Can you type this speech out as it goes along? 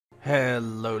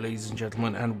Hello ladies and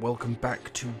gentlemen, and welcome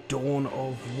back to Dawn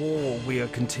of War. We are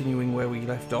continuing where we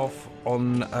left off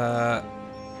on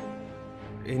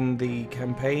in the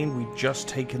campaign. We'd just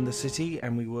taken the city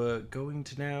and we were going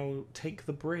to now take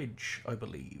the bridge, I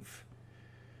believe.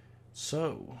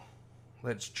 So,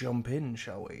 let's jump in,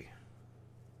 shall we?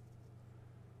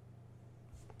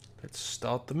 Let's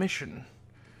start the mission.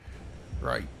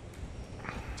 Right.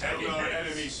 Eldar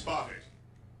enemy spotted.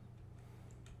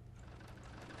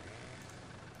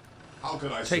 How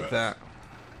can I take serve? that?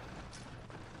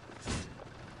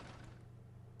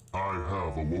 I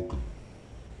have awoken.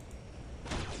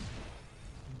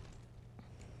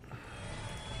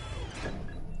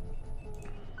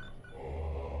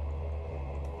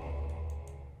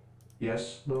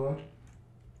 Yes, Lord?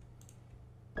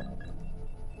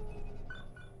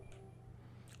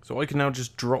 So I can now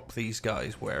just drop these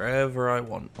guys wherever I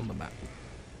want on the map.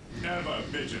 Ever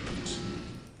vigilant.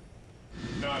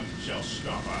 None shall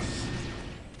stop us.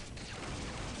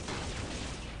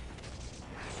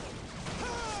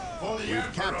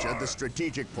 We've captured the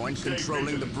strategic point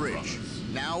controlling the bridge.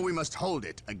 Now we must hold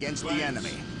it against the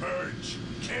enemy. Purge,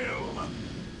 kill.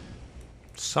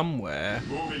 Somewhere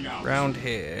Moving out. around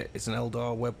here is an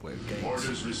Eldar web gate.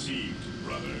 Orders received,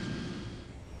 brother.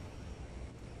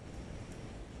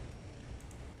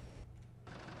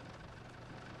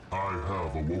 I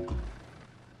have awoken.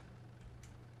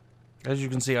 As you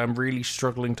can see, I'm really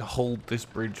struggling to hold this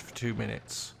bridge for 2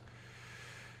 minutes.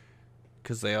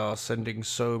 Because they are sending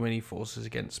so many forces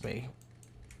against me.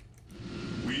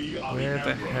 We are Where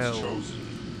the Emperors hell chosen.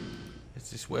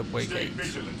 is this webway Stay gate?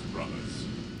 vigilant, brothers.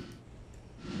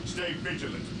 Stay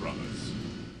vigilant, brothers.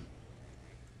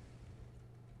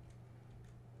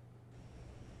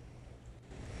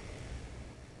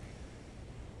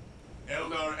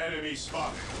 Eldar enemy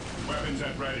spotted. Weapons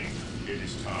at ready. It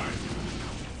is time.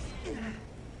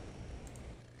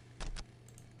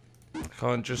 I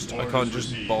can't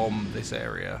just bomb this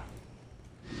area.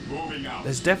 Moving out.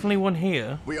 There's definitely one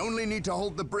here. We only need to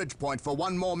hold the bridge point for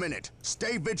 1 more minute.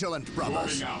 Stay vigilant,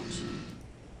 brothers. Moving out.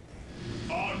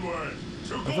 Onward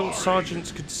to I glory. thought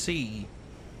sergeants could see.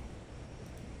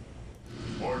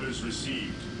 Orders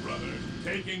received, brother.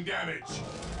 Taking damage.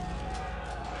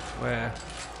 Where?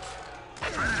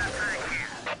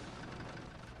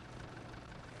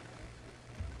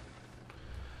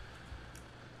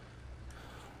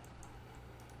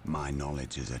 My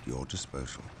knowledge is at your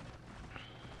disposal.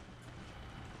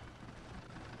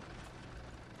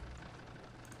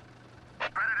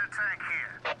 Predator tank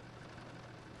here.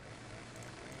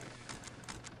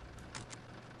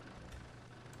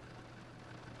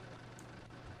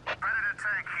 Predator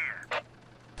tank here.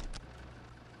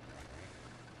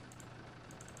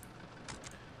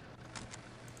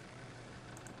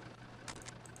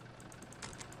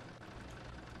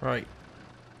 Right.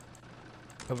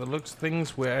 By the looks of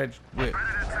things, we're Predator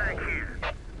tank here.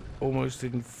 almost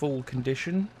in full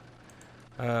condition.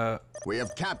 We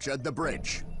have captured the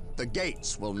bridge. The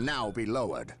gates will now be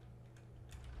lowered.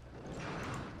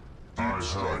 I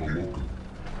have awoken.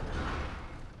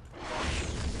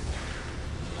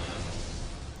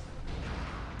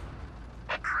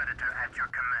 Predator at your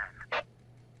command.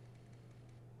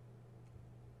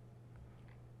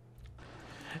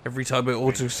 Every time it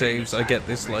auto-saves, I get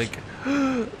this, like,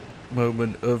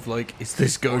 moment of, like, is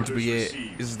this going to be it?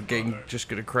 Is the game just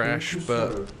going to crash?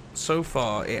 But so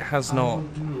far, it has not. I will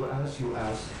do as you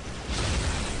ask.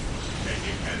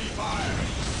 Taking heavy fire.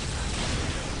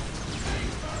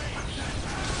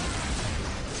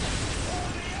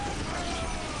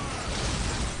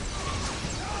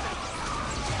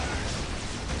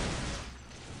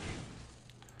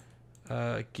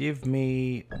 Give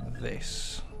me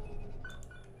this.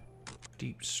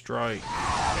 Deep strike.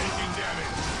 Taking damage.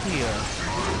 Here.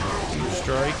 Deep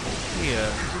strike. Here.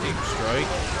 Deep strike.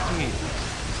 Here.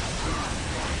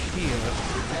 Here.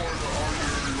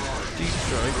 Deep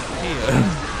strike. Here.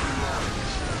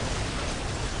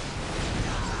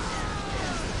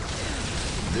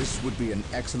 This would be an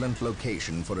excellent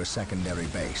location for a secondary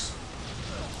base.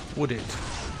 Would it?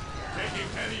 Taking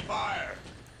heavy fire.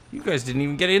 You guys didn't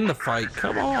even get in the fight.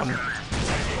 Come on.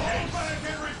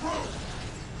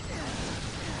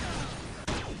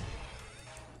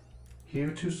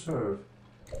 Here to serve.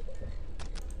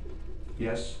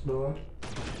 Yes, Lord?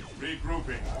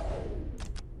 Regrouping.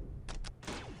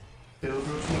 Build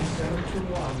routine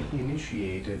 721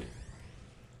 initiated.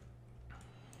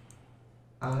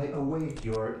 I await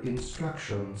your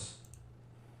instructions.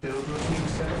 Build routine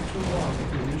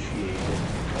 721 initiated.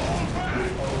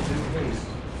 With all due haste.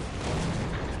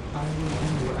 I will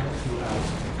do as you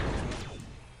ask.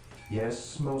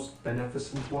 Yes, most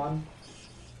beneficent one.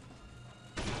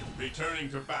 Returning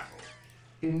to battle.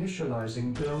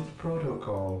 Initializing build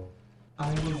protocol.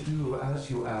 I will do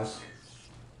as you ask.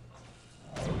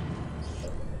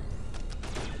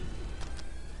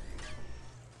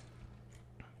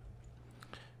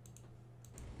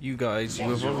 You guys, you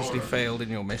have obviously failed in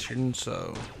your mission,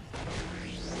 so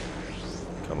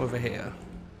come over here.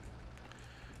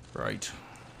 Right.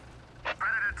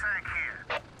 Predator tank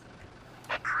here.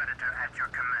 Predator at your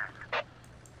command.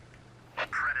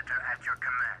 Predator at your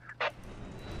command.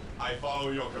 I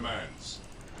follow your commands.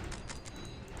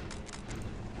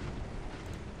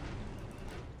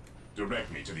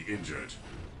 Direct me to the injured.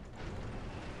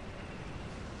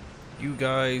 You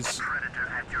guys. Predator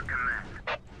at your command.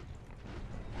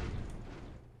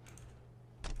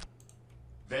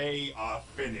 They are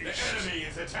finished. The enemy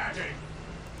is attacking.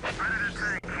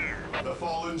 Predator tank here. The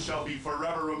fallen shall be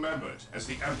forever remembered as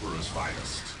the Emperor's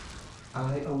finest.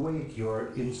 I await your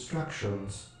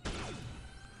instructions.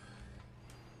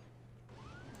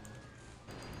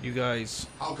 You guys.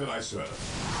 How can I serve?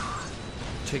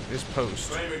 Take this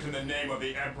post. Claim it in the name of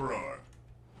the Emperor.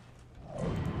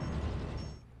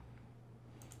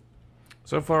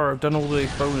 So far, I've done all the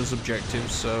bonus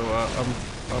objectives, so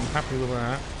I'm happy with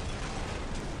that.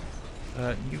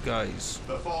 You guys.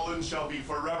 The fallen shall be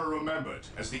forever remembered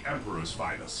as the Emperor's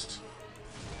finest.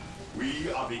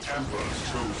 We are the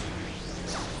Emperor's chosen.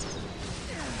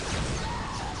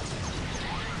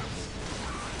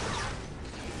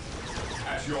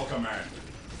 At your command.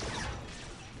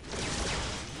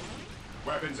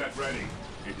 Weapons at ready.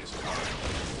 It is time.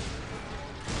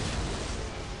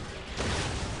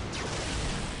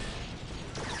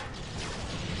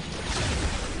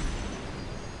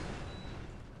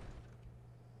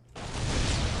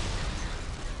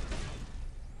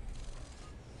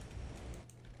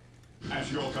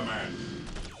 At your command.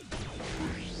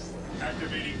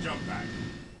 Activating jump pack.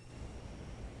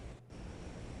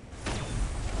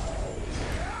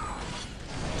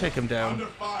 Take him down. Under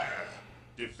fire.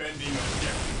 Defending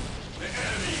objective. The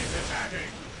enemy is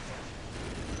attacking.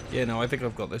 Yeah, no, I think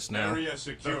I've got this now. Area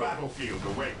secure. The battlefield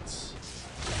awaits.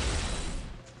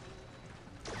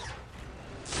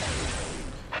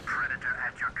 Predator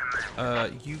at your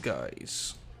command. You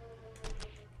guys.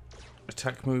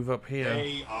 Attack move up here.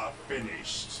 They are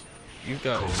finished. You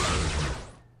guys.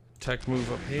 Attack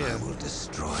move up here. I will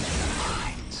destroy their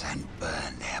minds and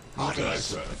burn their How can I bodies.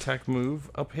 serve? Attack move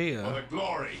up For here. the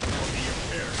glory of the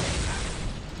Imperium.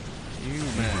 You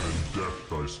man. In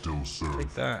death I still serve.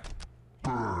 Take that.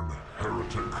 Burn,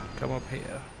 heretic. Come up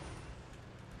here.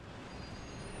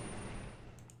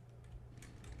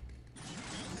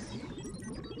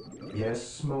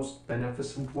 Yes, most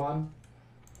beneficent one.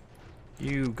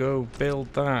 You go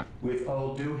build that. With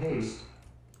all due haste.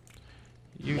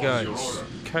 You What's your guys order?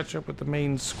 catch up with the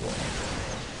main squad.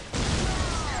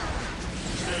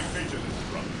 Stay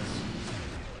vigilant, brothers.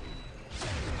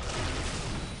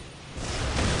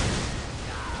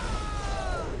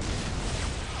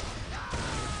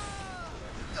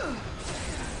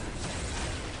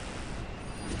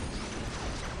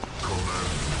 Command.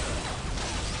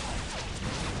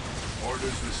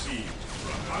 Orders received.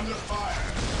 Under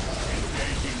fire.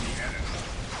 Engaging the enemy.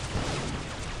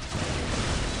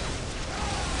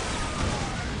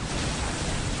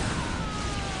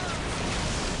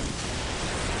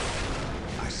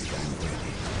 I stand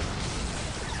ready.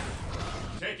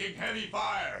 Taking heavy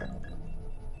fire.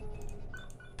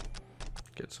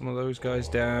 Get some of those guys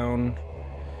down.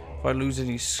 If I lose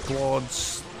any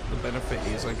squads, the benefit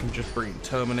is I can just bring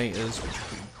Terminators, which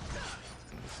would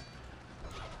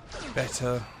be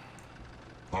better.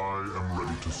 I am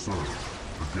ready to serve.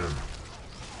 Again.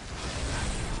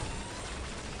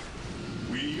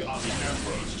 We are the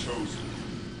Emperor's chosen.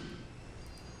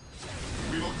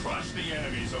 We will crush the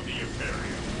enemies of the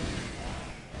Imperium.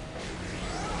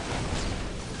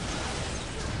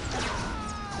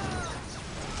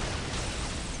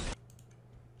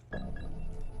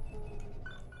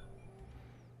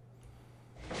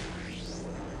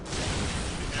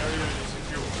 The area is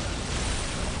secure.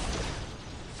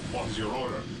 What is your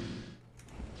order?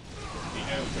 The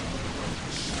Eldar.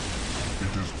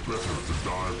 It is better to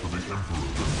die for the Emperor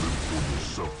than live for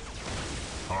yourself.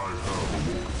 I have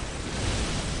awoken.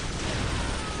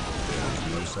 There is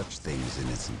no such thing as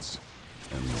innocence.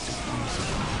 Only diplomacy.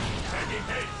 Taking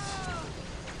haste.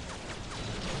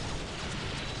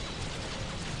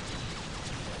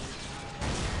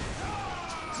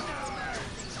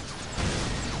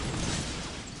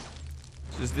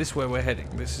 So is this where we're heading?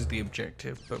 This is the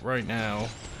objective, but right now...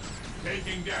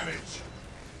 Taking damage.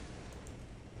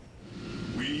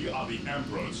 We are the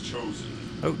Emperor's chosen.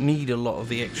 I don't need a lot of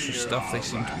the extra stuff they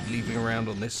seem to be leaving around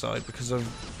on this side because I've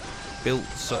built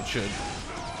such a...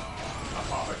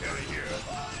 Apothecary here.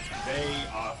 They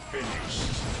are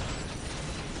finished.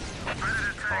 I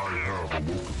have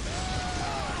awoken.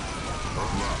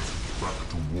 At last, back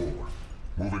to war.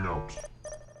 Moving out.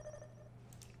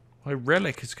 My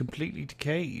relic is completely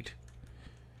decayed.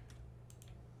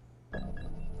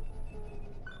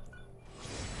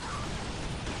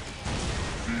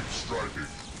 Deep striking.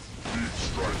 Deep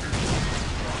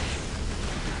striking.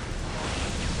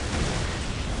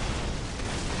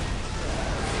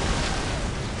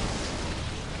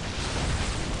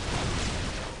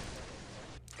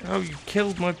 Oh, you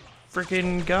killed my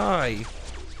freaking guy.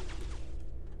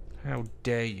 How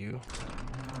dare you?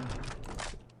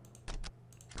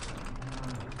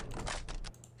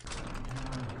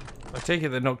 I take it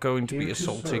they're not going to be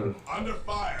assaulting Under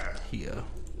fire. here.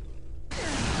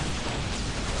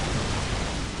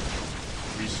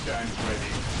 We stand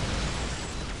ready.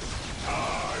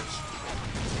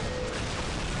 Charge.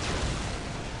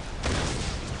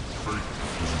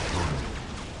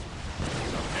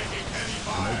 Taking heavy An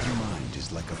fire. open mind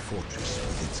is like a fortress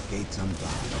with its gates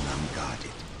unbarred and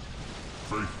unguarded.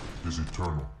 Faith is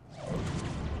eternal.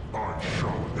 I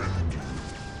shall end you.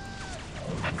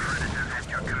 Predator at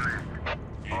your command.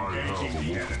 Engaging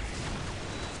the enemy.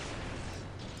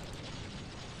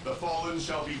 The fallen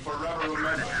shall be forever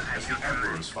remembered as the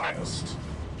Emperor's finest.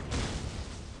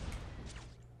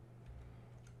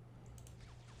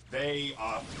 They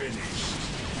are finished.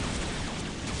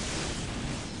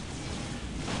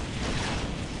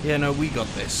 Yeah, no, we got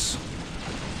this.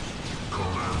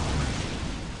 Command me.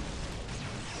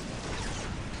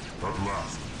 At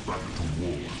last, back to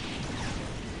war.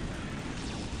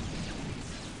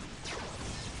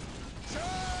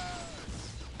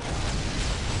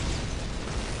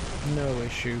 No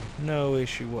issue. No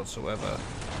issue whatsoever.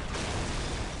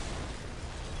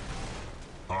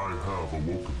 I have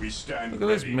awoken. We stand Look at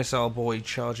this ready. missile boy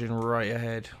charging right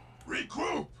ahead.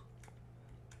 Regroup!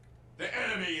 The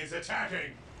enemy is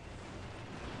attacking!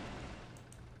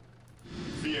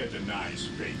 Fear denies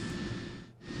faith.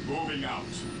 Moving out.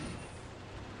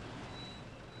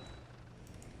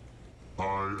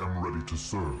 I am ready to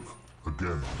serve.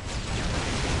 Again.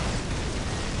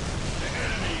 The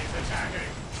enemy is attacking!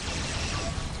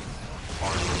 I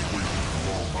have waited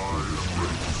long. I am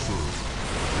ready to serve.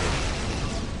 Again.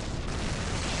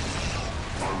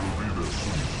 I will be there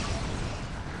soon.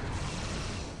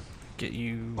 Get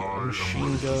you I a am machine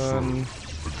ready to gun.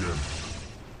 serve. Again.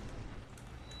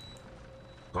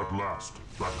 At last,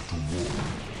 back to war.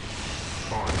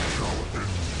 I shall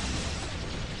end you.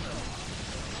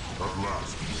 At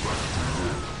last, back to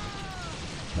war.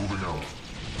 Moving out.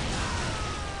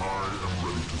 I am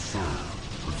ready to serve.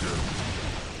 Again.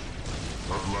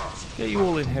 At last. Get you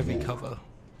all in back to heavy war. cover.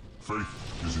 Faith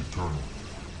is eternal.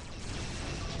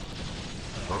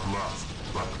 At last,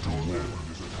 back to war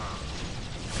is at hand.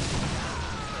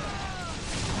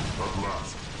 At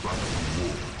last, back to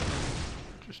war.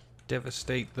 Just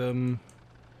devastate them.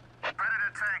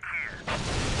 Predator tank here.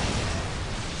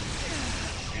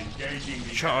 Engaging the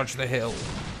Charge the hill.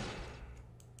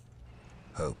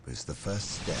 Hope is the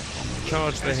first step on the road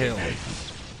Charge to the hill.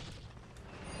 enlightenment.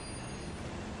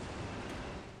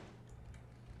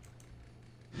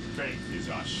 faith is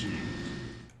our shield.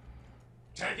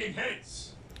 Taking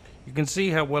hits! You can see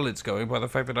how well it's going by the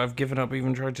fact that I've given up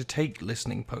even trying to take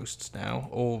listening posts now,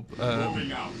 or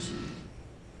Moving out.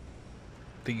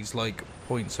 these like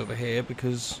points over here,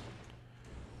 because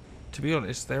to be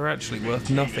honest, they're actually worth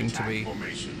Maintain nothing to attack me.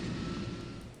 formation.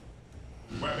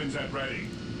 Weapons at ready.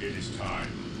 It is time.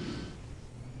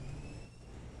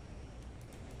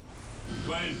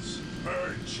 Cleanse,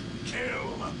 purge,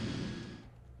 kill.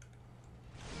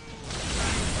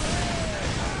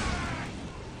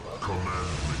 Command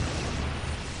me.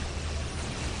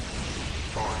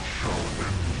 I shall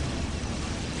end you.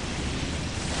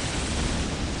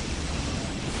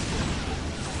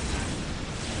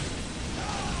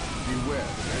 Beware.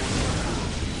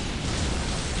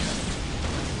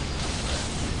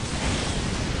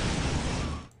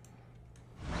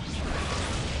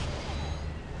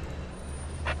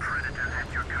 Predator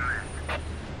at your command.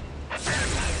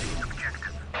 Enemy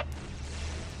objective.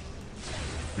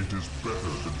 It is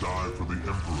better to die for the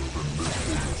Emperor than live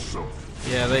for yourself.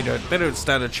 Yeah, they don't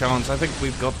stand a chance. I think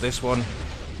we've got this one.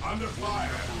 Under fire.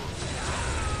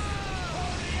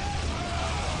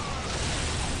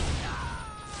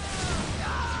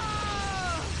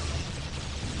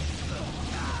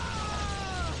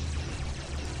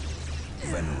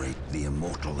 Venerate the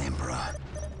immortal Emperor.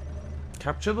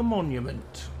 Capture the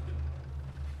monument.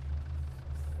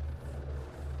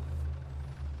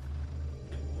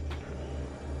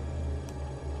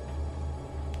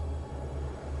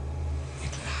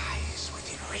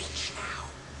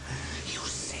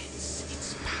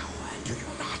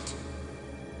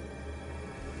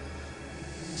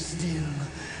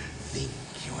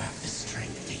 the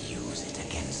strength to use it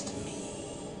against me.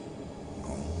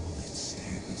 All that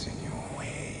stands in your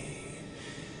way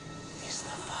is the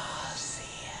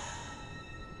Farseer.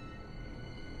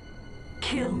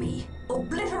 Kill me,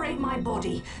 obliterate my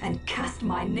body, and cast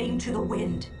my name to the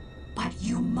wind. But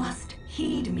you must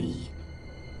heed me.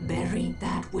 Bury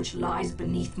that which lies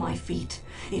beneath my feet.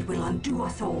 It will undo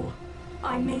us all.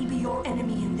 I may be your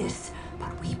enemy in this,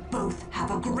 but we both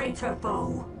have a greater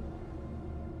foe.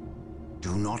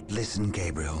 Do not listen,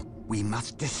 Gabriel. We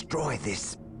must destroy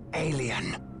this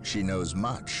alien. She knows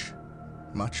much.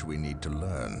 Much we need to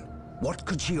learn. What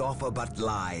could she offer but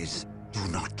lies? Do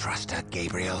not trust her,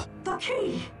 Gabriel. The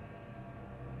key!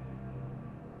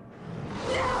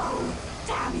 No!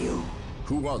 Damn you!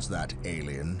 Who was that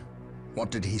alien?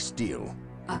 What did he steal?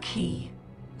 A key.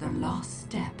 The last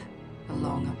step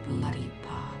along a bloody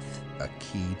path. A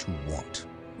key to what?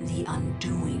 The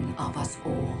undoing of us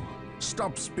all.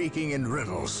 Stop speaking in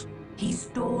riddles. He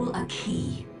stole a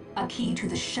key. A key to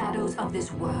the shadows of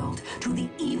this world, to the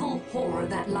evil horror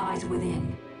that lies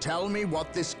within. Tell me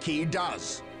what this key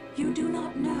does. You do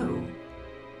not know.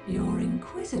 Your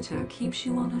Inquisitor keeps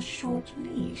you on a short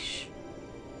leash.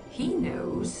 He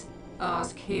knows.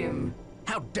 Ask him.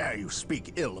 How dare you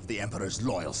speak ill of the Emperor's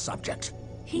loyal subject?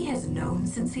 He has known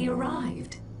since he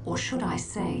arrived. Or should I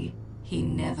say, he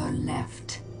never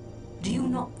left. Do you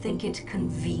not think it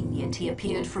convenient he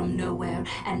appeared from nowhere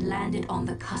and landed on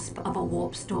the cusp of a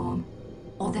warp storm?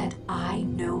 Or that I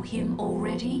know him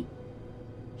already?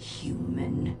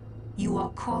 Human, you are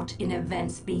caught in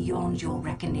events beyond your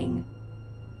reckoning.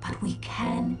 But we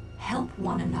can help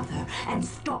one another and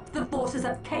stop the forces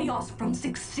of chaos from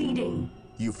succeeding.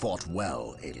 You fought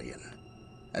well, alien.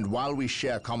 And while we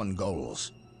share common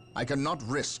goals, I cannot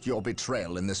risk your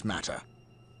betrayal in this matter.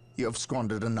 You have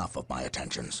squandered enough of my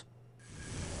attentions.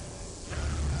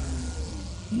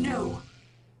 No.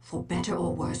 For better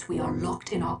or worse, we are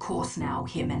locked in our course now,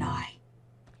 him and I.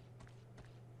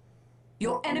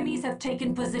 Your enemies have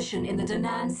taken position in the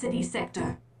Danan City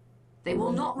sector. They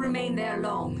will not remain there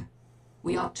long.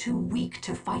 We are too weak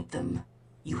to fight them.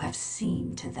 You have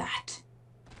seen to that.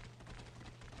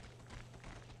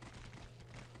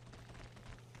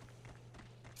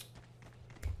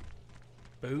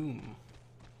 Boom.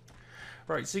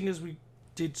 Right, seeing as we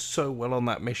did so well on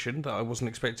that mission that I wasn't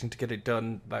expecting to get it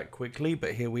done that quickly,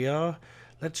 but here we are.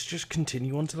 Let's just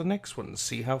continue on to the next one and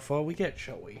see how far we get,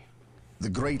 shall we? The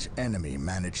great enemy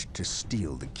managed to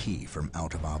steal the key from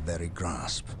out of our very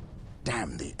grasp.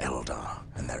 Damn the Eldar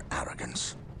and their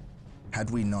arrogance. Had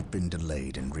we not been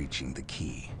delayed in reaching the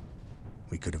key,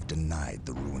 we could have denied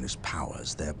the ruinous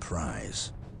powers their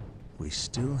prize. We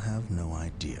still have no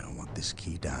idea what this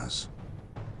key does.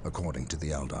 According to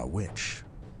the Eldar Witch,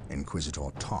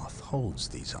 Inquisitor Toth holds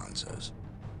these answers.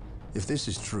 If this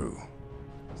is true,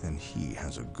 then he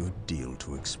has a good deal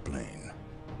to explain.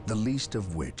 The least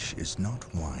of which is not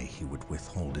why he would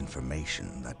withhold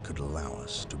information that could allow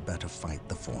us to better fight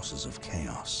the forces of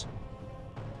chaos.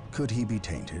 Could he be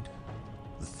tainted?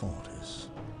 The thought is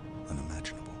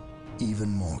unimaginable. Even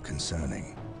more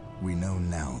concerning, we know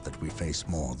now that we face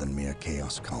more than mere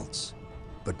chaos cults,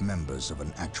 but members of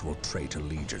an actual traitor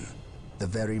legion, the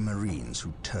very Marines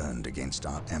who turned against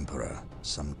our Emperor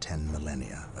some 10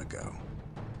 millennia ago.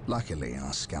 Luckily,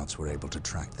 our scouts were able to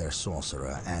track their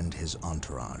sorcerer and his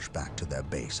entourage back to their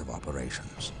base of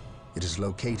operations. It is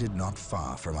located not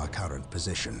far from our current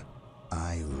position.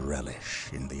 I relish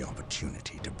in the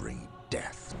opportunity to bring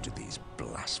death to these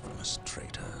blasphemous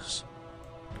traitors.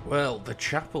 Well, the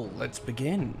chapel, let's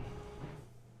begin.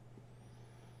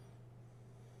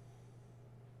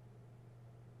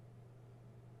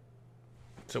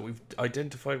 So we've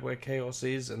identified where chaos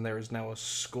is, and there is now a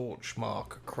scorch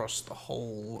mark across the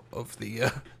whole of the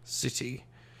city.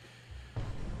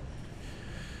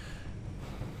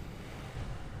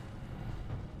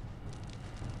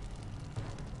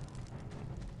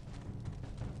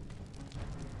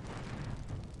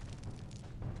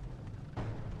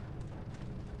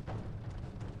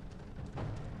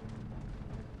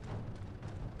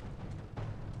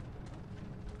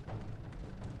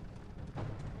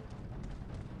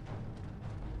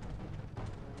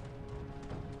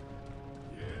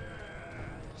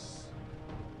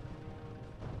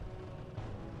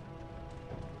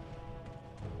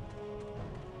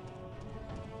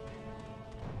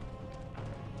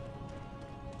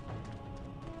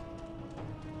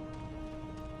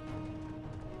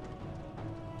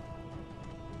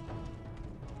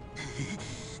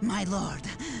 My lord,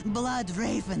 blood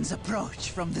ravens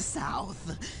approach from the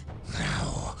south.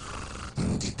 How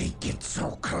did they get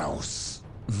so close?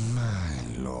 My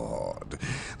lord,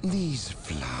 these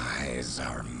flies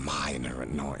are minor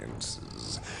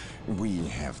annoyances. We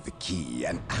have the key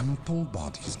and ample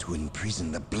bodies to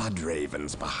imprison the blood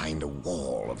ravens behind a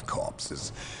wall of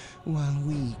corpses, while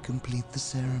we complete the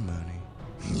ceremony.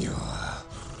 Your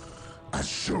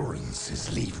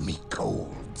assurances leave me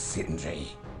cold, Sindri.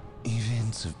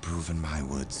 Events have proven my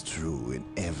words true in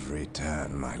every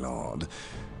turn, my lord.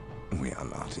 We are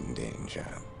not in danger.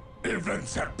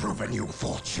 Events have proven you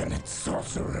fortunate,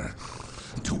 sorcerer.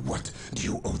 To what do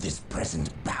you owe this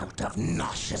present bout of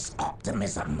nauseous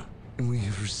optimism? We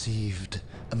have received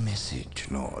a message,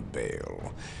 Lord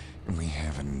Bale. We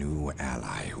have a new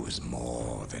ally who is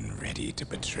more than ready to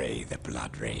betray the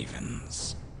Blood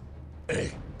Ravens.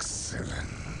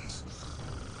 Excellent.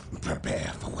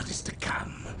 Prepare for what is to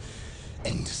come,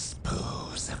 and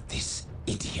dispose of this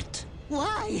idiot.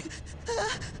 Why?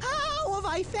 How have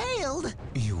I failed?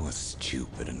 You were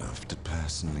stupid enough to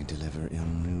personally deliver ill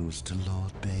news to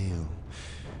Lord Bale,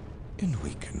 and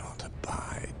we cannot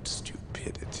abide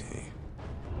stupidity.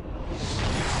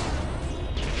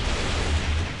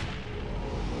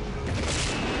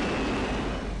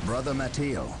 Brother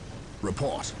Mateo,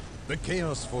 report. The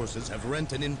Chaos Forces have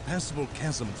rent an impassable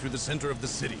chasm through the center of the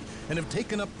city and have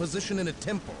taken up position in a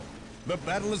temple. The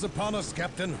battle is upon us,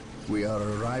 Captain. We are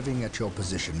arriving at your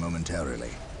position momentarily.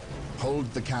 Hold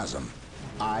the chasm.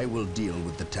 I will deal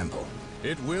with the temple.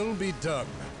 It will be done.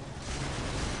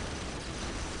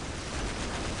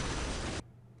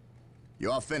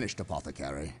 You are finished,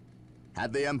 Apothecary.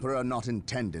 Had the Emperor not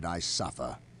intended I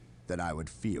suffer, then I would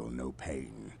feel no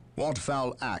pain. What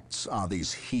foul acts are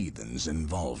these heathens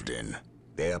involved in?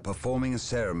 They are performing a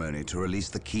ceremony to release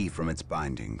the key from its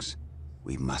bindings.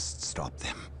 We must stop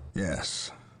them.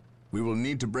 Yes. We will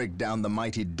need to break down the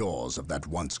mighty doors of that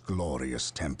once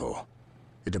glorious temple.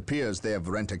 It appears they have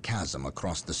rent a chasm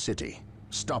across the city,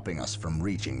 stopping us from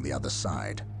reaching the other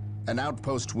side. An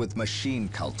outpost with machine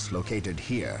cults located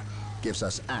here gives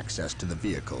us access to the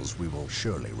vehicles we will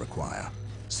surely require.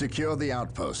 Secure the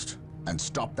outpost and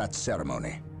stop that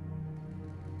ceremony.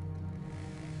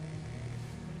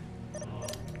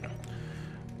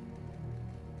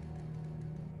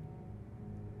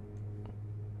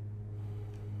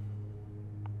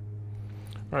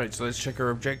 Right, so let's check our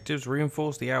objectives.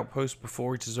 Reinforce the outpost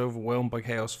before it is overwhelmed by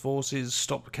Chaos forces.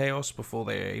 Stop Chaos before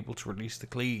they are able to release the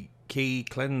key.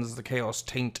 Cleanse the Chaos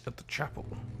taint at the chapel.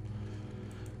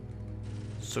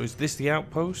 So is this the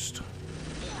outpost?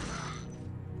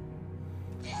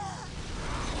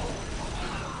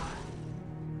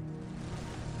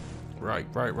 Right.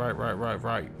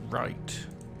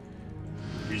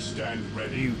 We stand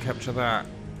ready. You capture that.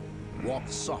 Walk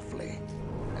softly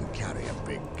and carry a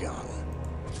big gun.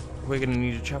 We're gonna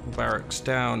need a chapel barracks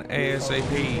down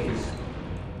ASAP.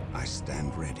 I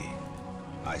stand ready.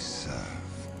 I serve.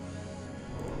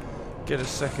 Get a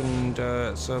second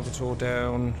servitor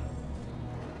down.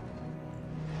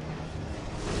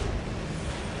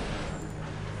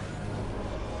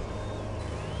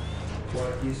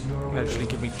 What is your will? Actually,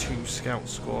 give me 2 scout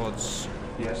squads.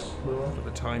 Yes, Lord. For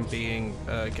the time being,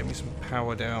 get me some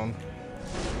power down.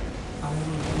 I will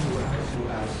do as you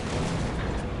ask.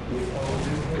 With all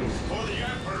due haste. For the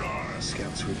Emperor!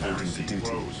 Scouts reporting for duty.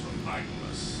 Grows from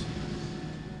idleness.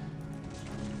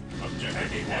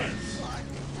 Objective heads.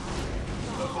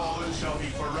 The fallen shall be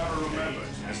forever remembered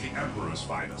as the Emperor's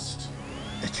finest.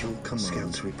 At your command.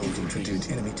 Scouts reporting for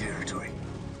duty. Enemy territory.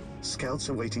 Scouts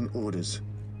awaiting orders.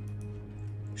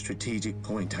 Strategic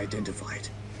point identified.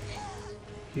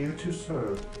 Here to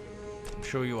serve. I'm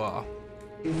sure you are.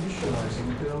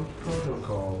 Initializing build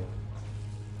protocol.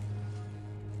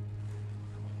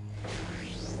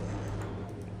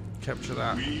 Capture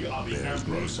that. We are the There is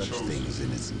no Emperor's such chosen. thing as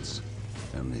innocence,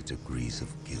 only degrees of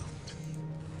guilt.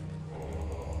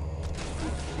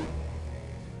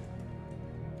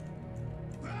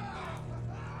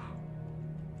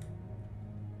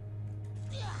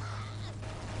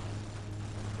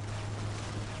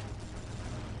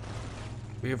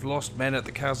 We have lost men at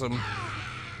the chasm.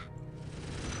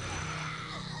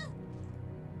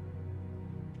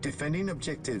 Defending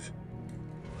objective.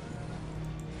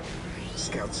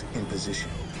 Scouts in position.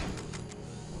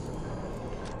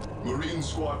 Marine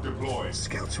squad deployed.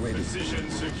 Scouts ready. Position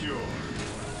secure.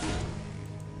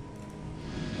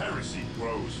 Heresy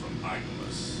grows from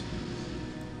idleness.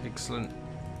 Excellent.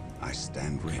 I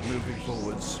stand ready. Moving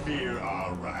forwards. Fear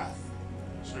our wrath.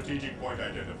 Strategic point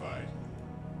identified.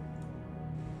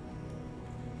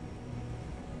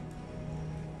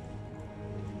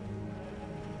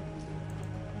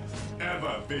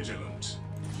 Ever vigilant.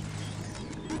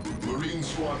 Marine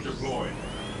squad deployed.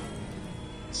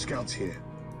 Scouts here.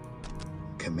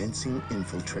 Commencing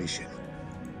infiltration.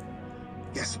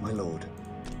 Yes, my lord.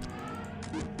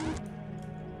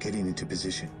 Getting into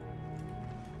position.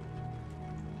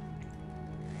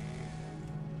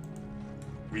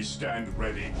 We stand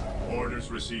ready.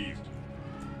 Orders received.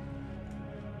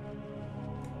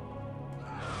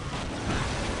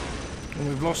 And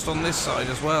we've lost on this side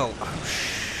as well. Oh,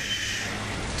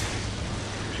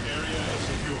 The area is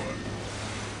secure.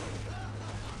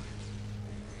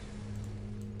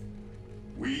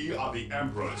 We are the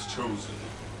Emperor's chosen.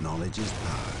 Knowledge is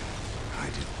power. Hide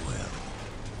it well.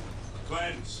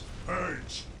 Cleanse,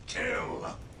 purge,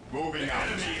 kill. Moving out.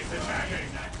 The enemy is attacking.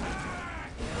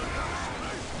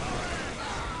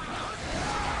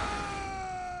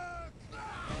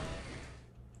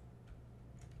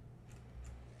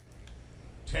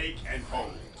 Take and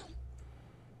hold.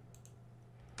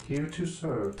 Here to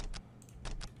serve.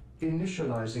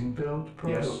 Initializing build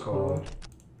protocol.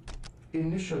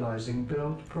 Initializing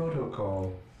build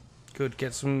protocol. good.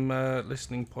 Get some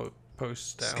listening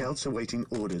posts down. Scouts awaiting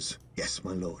orders. Yes,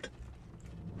 my lord.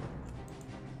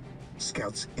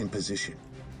 Scouts in position.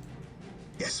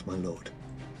 Yes, my lord.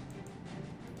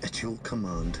 At your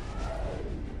command.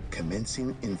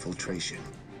 Commencing infiltration.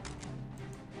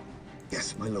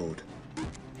 Yes, my lord.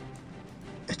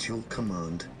 At your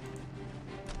command.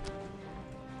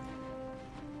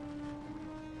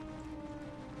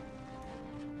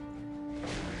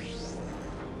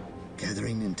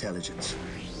 Gathering intelligence.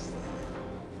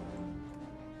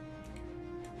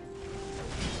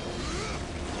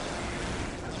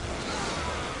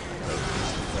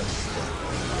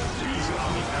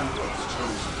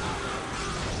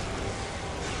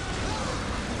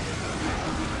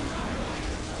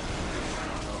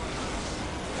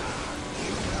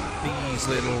 These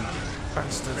little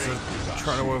bastards are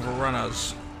trying to overrun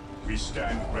us. We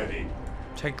stand ready.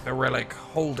 Take the relic.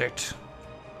 Hold it.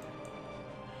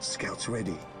 Scouts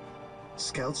ready.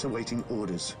 Scouts awaiting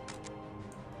orders.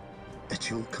 At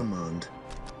your command.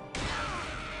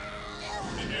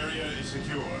 The area is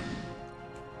secure.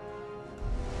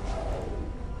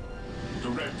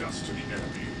 Direct us to the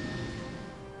enemy.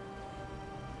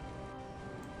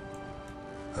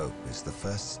 Hope is the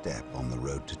first step on the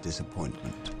road to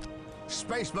disappointment.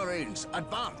 Space Marines,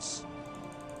 advance!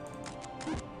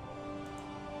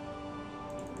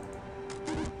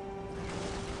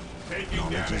 Taking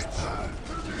Knowledge is damage. power.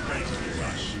 Ready to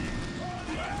rush.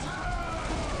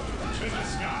 To the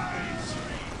skies.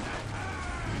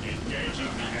 Engaging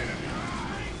the enemy.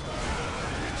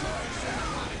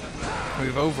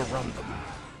 We've overrun them.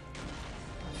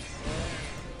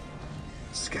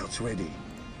 Scouts ready.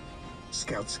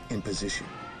 Scouts in position.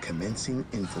 Commencing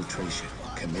infiltration.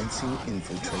 Commencing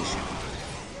infiltration.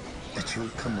 At your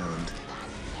command.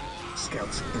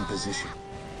 Scouts in position.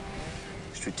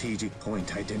 Strategic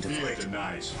point identified. Fear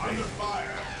denies. Under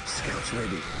fire. Scouts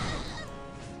ready.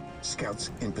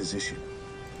 Scouts in position.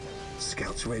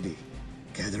 Scouts ready.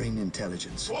 Gathering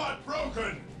intelligence. What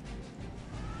broken?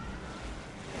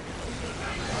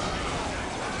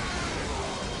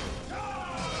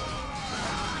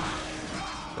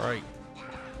 Right.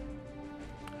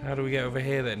 How do we get over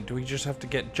here then? Do we just have to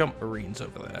get jump marines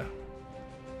over there?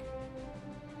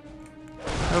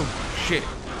 Oh, shit.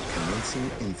 Commencing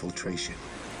infiltration.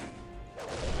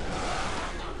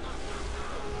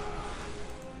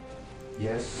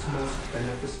 Yes, most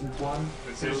beneficent one.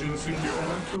 Position secure.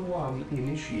 7-1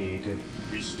 initiated.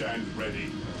 We stand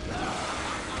ready.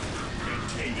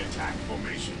 Maintain attack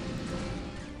formation.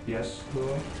 Yes,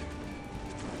 Lord.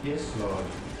 Yes, Lord.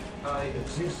 I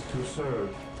exist to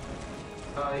serve.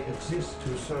 I exist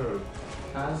to serve.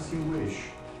 As you wish.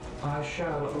 I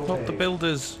shall obey. Not the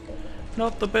builders.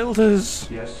 Not the builders.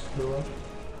 Yes, Lord.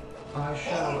 I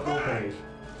shall obey.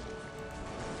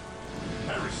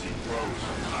 Heresy grows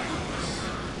from idleness.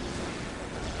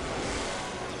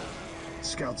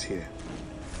 Scouts here.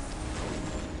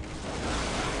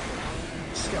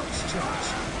 Scouts charge.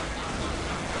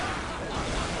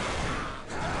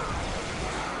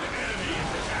 The enemy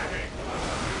is attacking.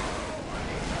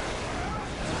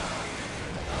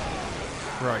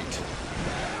 Right.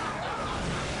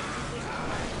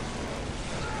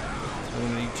 I'm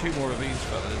gonna need 2 more of these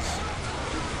fellas.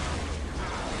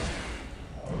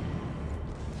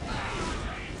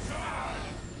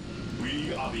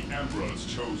 We are the Emperor's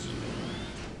chosen.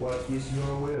 What is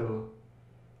your will?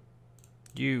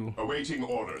 You. Awaiting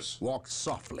orders. Walk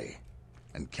softly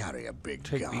and carry a big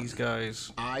Take gun. these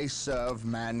guys. I serve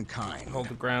mankind. Hold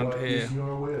the ground What here. is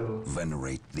your will?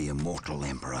 Venerate the immortal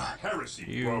Emperor.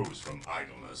 Heresy grows from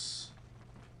idleness.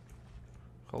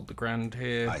 Hold the ground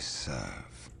here. I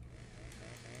serve.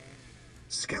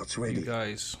 Scouts You ready.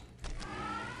 guys.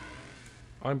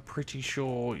 I'm pretty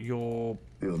sure you're...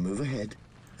 We will move ahead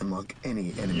and mark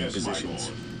any enemy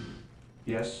positions.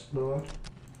 Yes, Lord.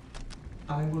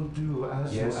 I will do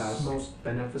as you ask, most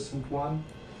beneficent one.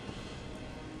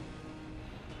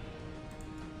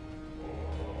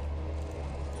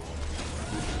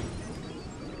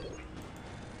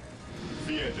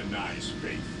 Fear denies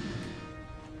faith.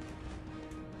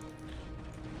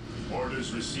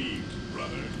 Orders received,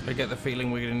 brother. I get the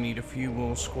feeling we're going to need a few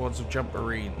more squads of jump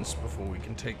marines before we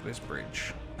can take this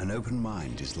bridge. An open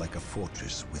mind is like a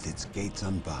fortress with its gates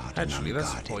unbarred. Actually, and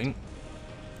that's the unguarded. point.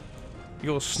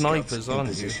 You're snipers, Scouts in aren't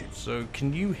you? position. So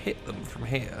can you hit them from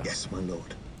here? Yes, my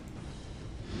lord.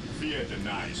 Fear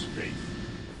denies faith.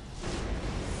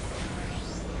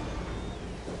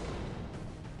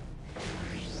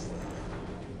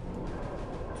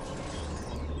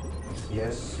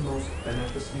 Yes, most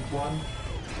beneficent one.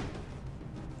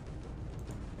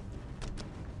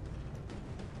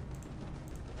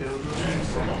 Build routine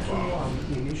Sector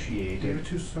 1 initiated. Here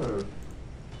to serve.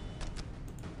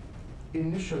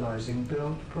 Initializing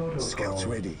build protocol. Scouts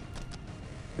ready.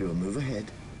 We will move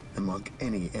ahead and mark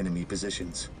any enemy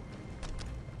positions.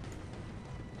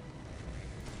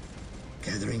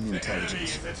 Gathering The enemy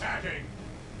intelligence. is attacking.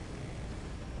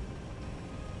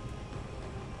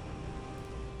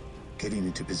 Getting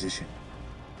into position.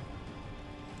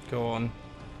 Go on.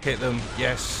 Hit them.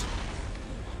 Yes.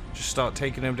 Just start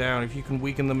taking them down. If you can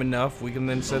weaken them enough, we can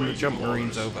then send the jump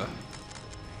marines over.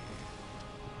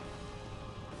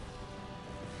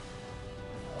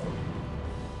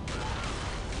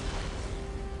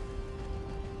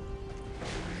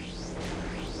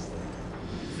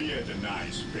 Fear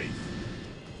denies faith.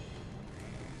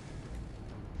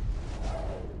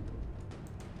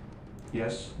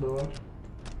 Yes, Lord.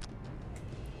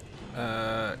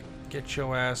 Get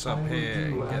your ass up here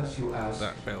and get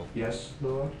that built. Yes,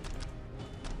 Lord.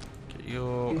 Get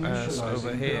your ass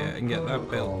over here and get that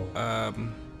built.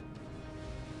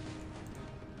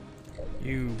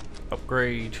 You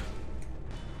upgrade.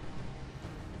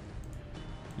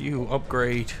 You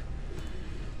upgrade.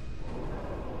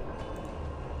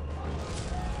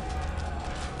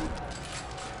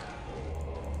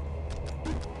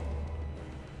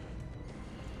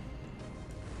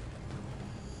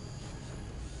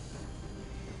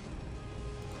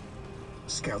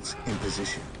 Scouts in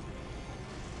position.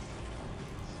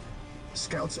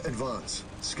 Scouts advance.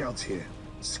 Scouts here.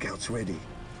 Scouts ready.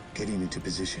 Getting into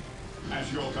position.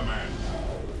 At your command.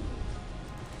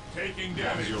 Taking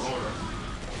damage. Your order.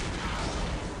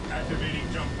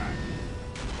 Activating jump pack.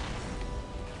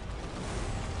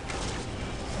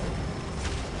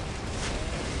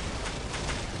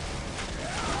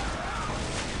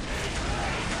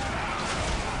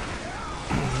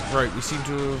 Right, we seem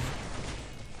to have...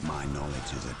 My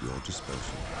knowledge is at your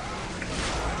disposal.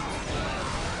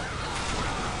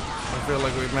 I feel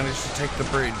like we've managed to take the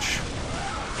bridge.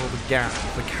 Or the gap,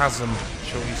 the chasm,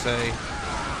 shall we say.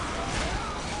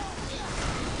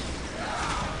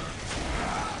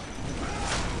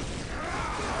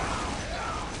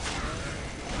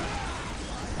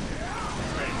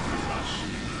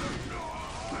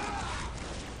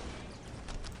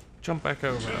 Jump back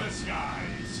over. To the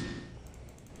skies.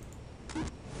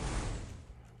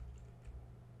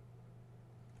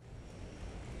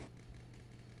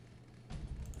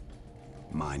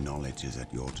 My knowledge is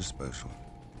at your disposal.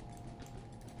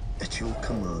 At your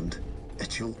command.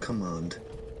 At your command.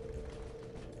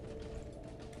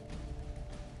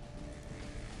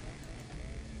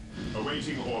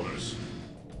 Awaiting orders.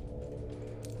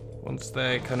 Once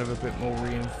they're kind of a bit more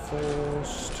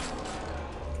reinforced.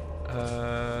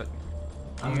 I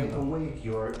await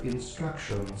your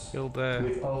instructions. Build there.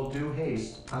 With all due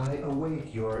haste, I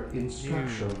await your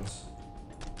instructions.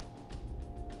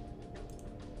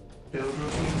 Build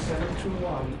routine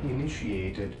 721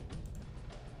 initiated.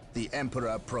 The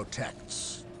Emperor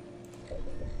protects.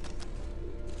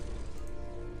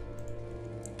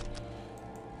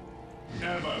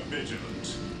 Ever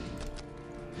vigilant.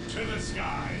 To the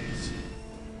skies.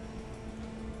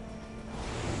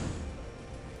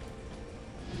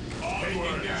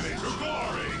 Taking damage.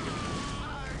 Roaring.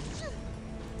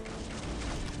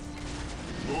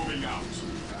 Moving out.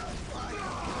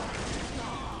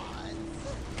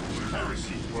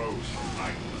 Heresy grows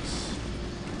mindless.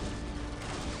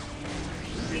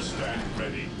 We stand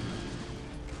ready.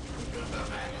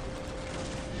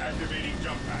 Activating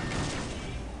jump pack.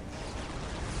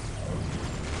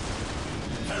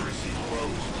 Heresy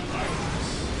grows mindless.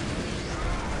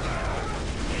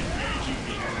 Engaging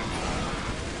the enemy.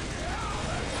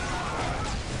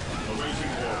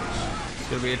 Awaiting orders. It's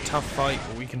gonna be a tough fight,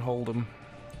 but we can hold them.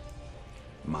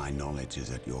 My knowledge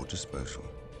is at your disposal.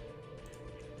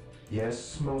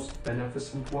 Yes, most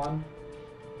beneficent one.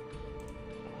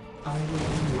 I will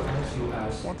do as you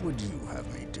ask. What would you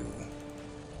have me do?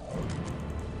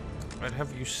 I'd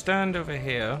have you stand over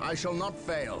here. I shall not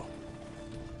fail.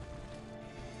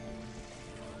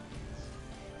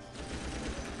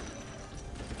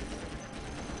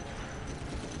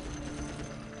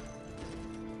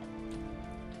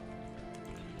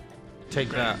 Take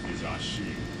that. Is our shield.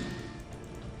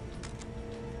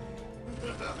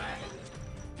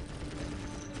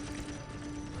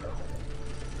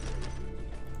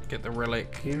 Get the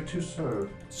relic Here to serve.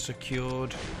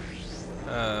 secured. If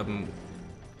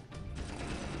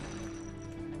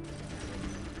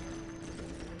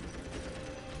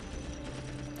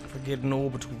I get an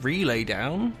orbital relay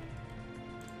down,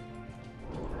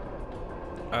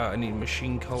 I need a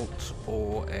machine cult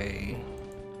or a.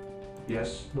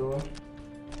 Yes, Lord.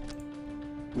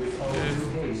 With all due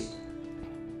haste.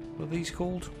 What are these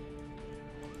called?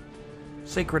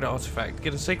 Sacred artifact.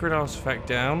 Get a sacred artifact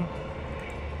down.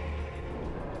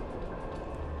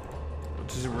 Or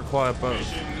does it require both?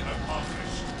 Mission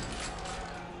accomplished.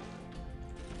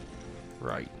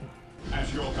 Right.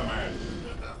 At your command.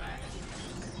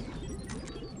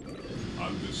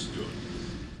 Understood.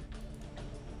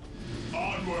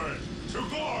 Onward to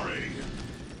glory!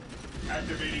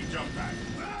 Activating jump pack.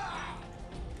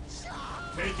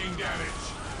 Taking damage.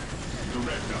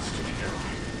 Direct us to the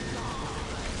enemy.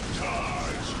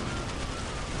 Charge!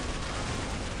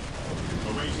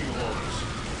 Awaiting orders.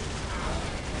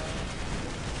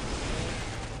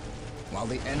 While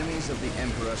the enemies of the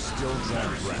Emperor still draw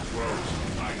breath,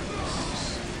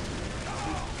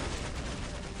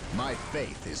 my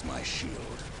faith is my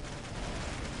shield.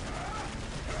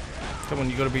 Come on,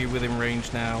 you gotta be within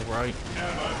range now, right?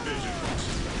 Ever vigilant.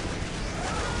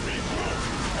 Rebuild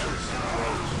heresy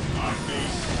grows. Our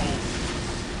base holds.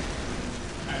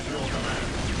 At your command.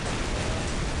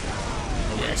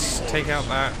 Yes, take out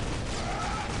that.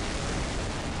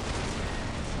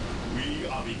 We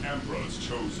are the Emperor's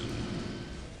chosen.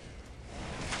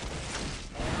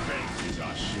 Faith is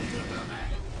our shield.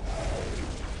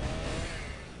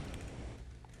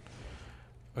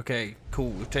 Okay, cool.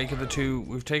 We've taken the two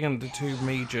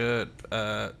major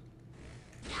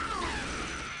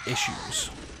issues,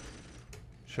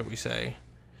 shall we say?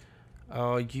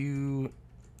 Are you?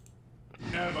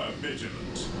 Ever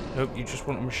vigilant. Nope, you just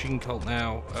want a machine cult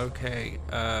now. Okay.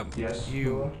 Yes,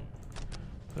 you Lord.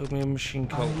 build me a machine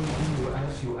I cult. will do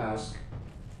as you ask.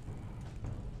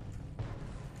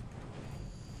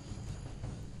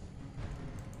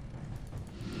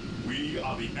 We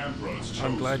are the Emperor's chosen.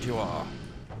 I'm glad you are.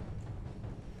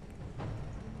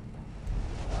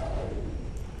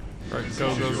 Right,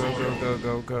 go, go, go, go, go,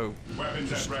 go, go.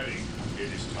 Weapons at ready.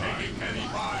 It is time. Taking heavy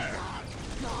fire.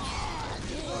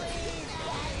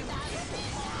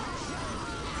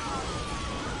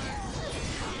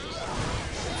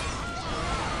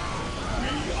 We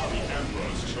are the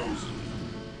Emperor's chosen.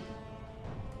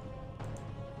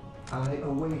 I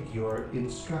await your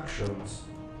instructions.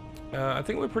 I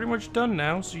think we're pretty much done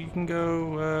now, so you can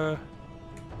go,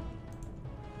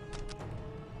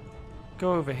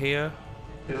 go over here.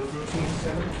 Build routine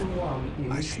 721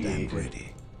 initiated. I stand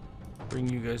ready. Bring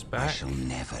you guys back. I shall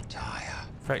never tire.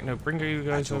 In fact, no, bring you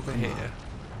guys over here.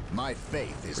 My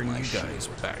faith is Bring my you shield. guys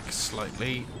back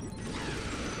slightly.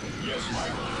 Yes, my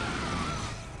lord.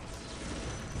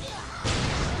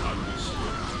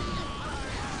 Understood.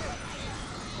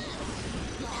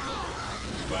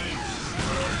 Flames,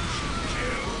 purge,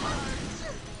 kill.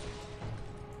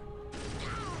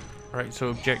 Right, so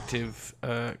objective,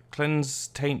 cleanse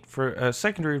taint for,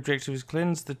 secondary objective is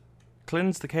cleanse the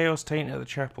chaos taint at the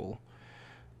chapel.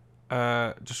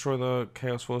 Destroy the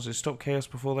chaos forces, stop chaos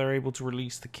before they're able to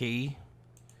release the key.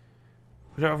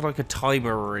 We don't have like a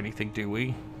timer or anything, do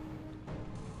we?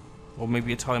 Or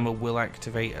maybe a timer will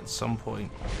activate at some point.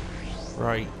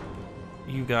 Right,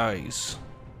 you guys,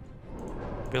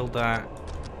 build that.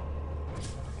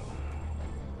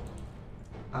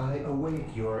 I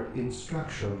await your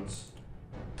instructions.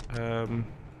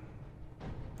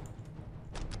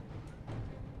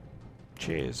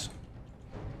 Cheers.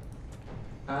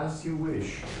 As you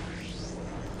wish.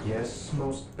 Yes,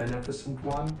 most beneficent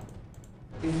one.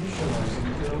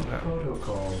 Initializing build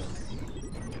protocol.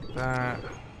 That.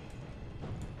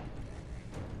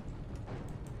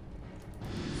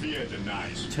 Fear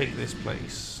denies. Take this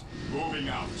place. Moving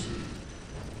out.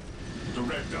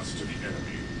 Direct us to the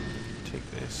enemy. Take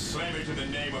this. Claim it in the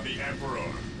name of the Emperor.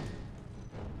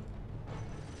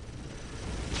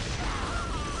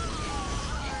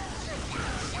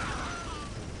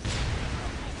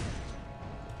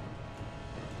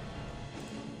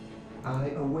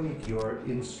 I await your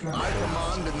instructions. I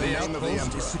command in the name of the outpost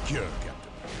Emperor. is secure,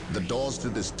 Captain. The doors to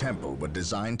this temple were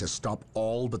designed to stop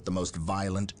all but the most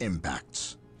violent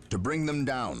impacts. To bring them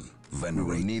down, we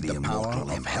will need the power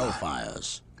of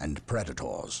hellfires and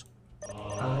predators.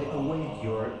 I await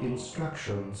your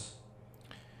instructions.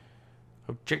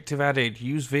 Objective added.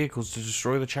 Use vehicles to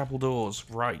destroy the chapel doors.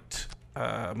 Right.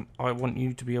 I want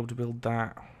you to be able to build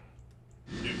that.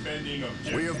 Defending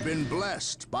objective. We have been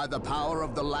blessed by the power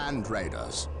of the Land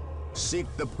Raiders. Seek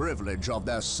the privilege of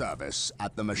their service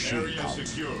at the machine Area cult.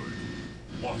 secured.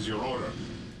 What is your order?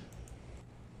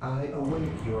 I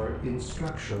await your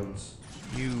instructions.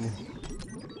 You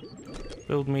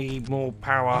build me more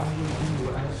power. I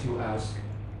will do as you ask.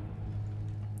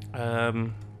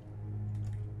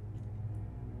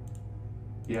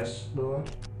 Yes, Lord.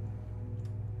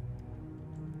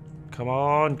 Come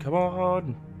on, come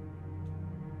on.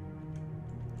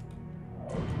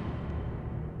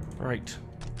 Right,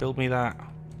 build me that.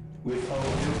 With all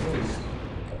due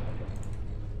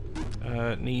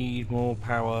haste. Need more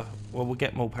power. Well, we'll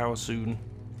get more power soon.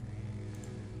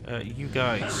 You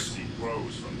guys. Heresy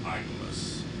grows from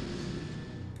idleness.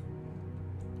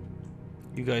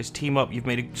 You guys team up. You've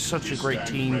made such a great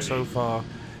team so far.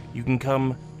 You can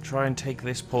come try and take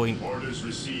this point. Orders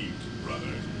received, brother.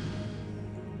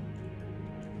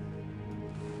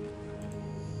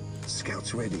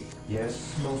 Scouts ready.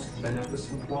 Yes, most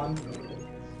beneficent one.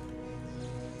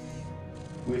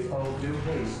 With all due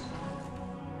haste.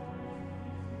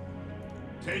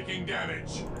 Taking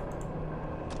damage.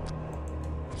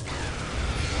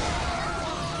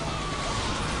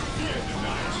 Via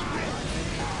denied.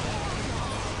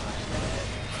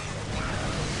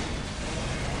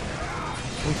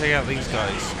 Come take out these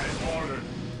guys.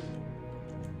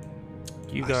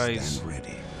 You guys.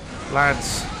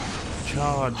 Lads,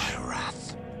 charge.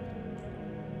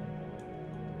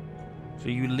 So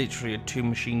you literally had 2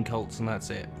 machine cults and that's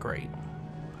it. Great.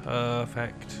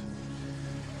 Perfect.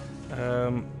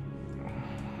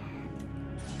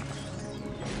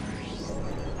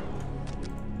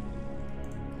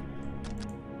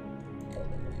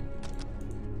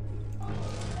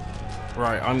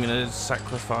 Right, I'm gonna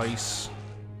sacrifice.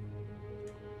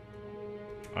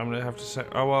 I'm gonna have to say.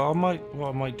 Oh well, what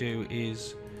I might do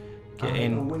is get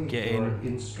in.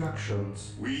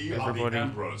 Instructions. We Everybody, are the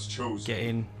Emperor's chosen. get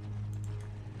in.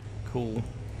 Cool.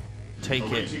 Take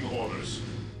Awaiting orders.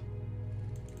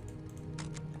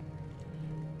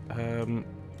 it.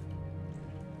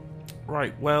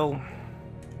 Right. Well,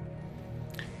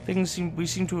 we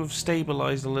seem to have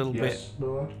stabilized a little bit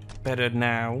better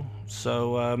now.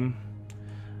 So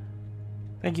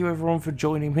thank you everyone for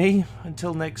joining me.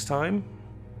 Until next time,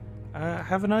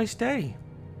 have a nice day.